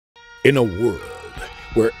In a world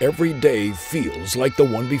where every day feels like the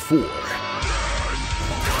one before,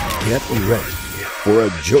 get ready for a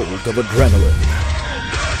jolt of adrenaline.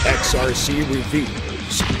 XRC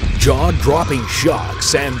reveals jaw-dropping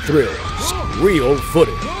shocks and thrills, real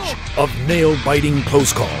footage of nail-biting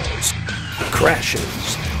close calls, crashes,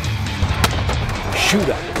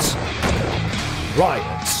 shootouts,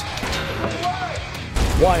 riots,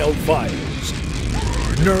 wildfires,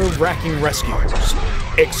 nerve-wracking rescues,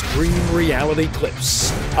 extreme reality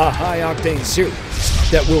clips, a high-octane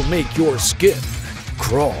series that will make your skin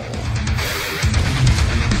crawl.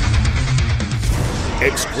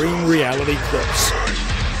 Extreme reality clips,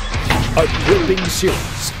 a gripping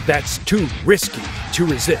series that's too risky to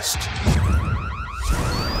resist.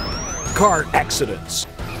 Car accidents.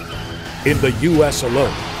 In the US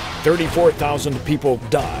alone, 34,000 people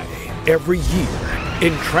die every year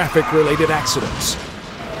in traffic-related accidents.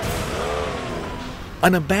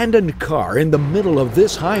 An abandoned car in the middle of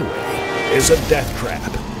this highway is a death trap.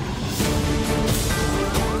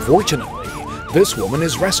 Fortunately, this woman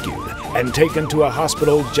is rescued and taken to a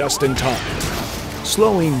hospital just in time.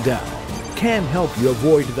 Slowing down can help you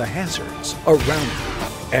avoid the hazards around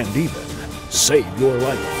you and even save your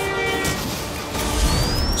life.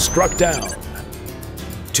 Struck down.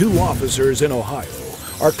 2 officers in Ohio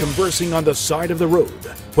are conversing on the side of the road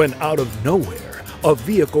when out of nowhere, a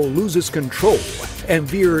vehicle loses control and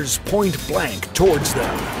veers point blank towards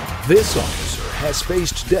them. This officer has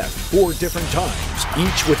faced death 4 different times,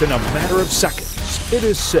 each within a matter of seconds. It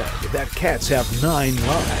is said that cats have 9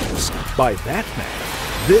 lives. By that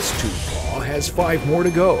math, this 2-paw has 5 more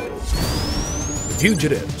to go.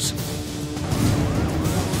 Fugitives.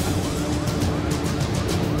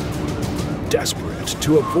 Desperate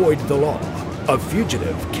to avoid the law, a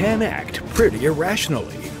fugitive can act pretty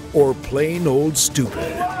irrationally or plain old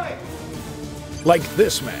stupid. Like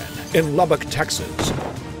this man in Lubbock, Texas.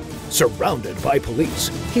 Surrounded by police,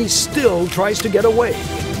 he still tries to get away.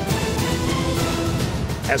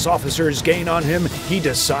 As officers gain on him, he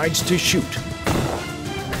decides to shoot.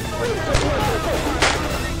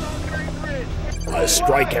 A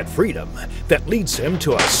strike at freedom that leads him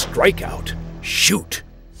to a strikeout. Shoot.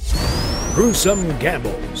 Gruesome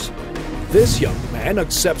gambles. This young man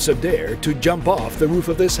accepts a dare to jump off the roof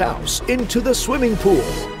of this house into the swimming pool.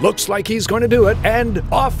 Looks like he's going to do it, and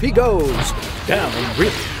off he goes. Down,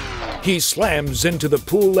 really. He slams into the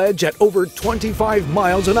pool ledge at over 25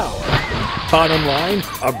 miles an hour. Bottom line,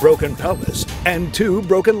 a broken pelvis and 2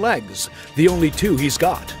 broken legs, the only 2 he's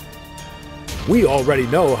got. We already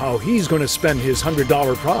know how he's going to spend his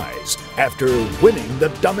 $100 prize after winning the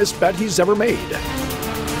dumbest bet he's ever made.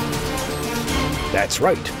 That's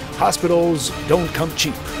right. Hospitals don't come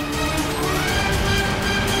cheap.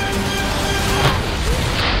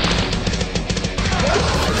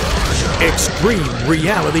 Extreme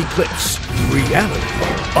reality clips. Reality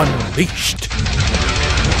unleashed.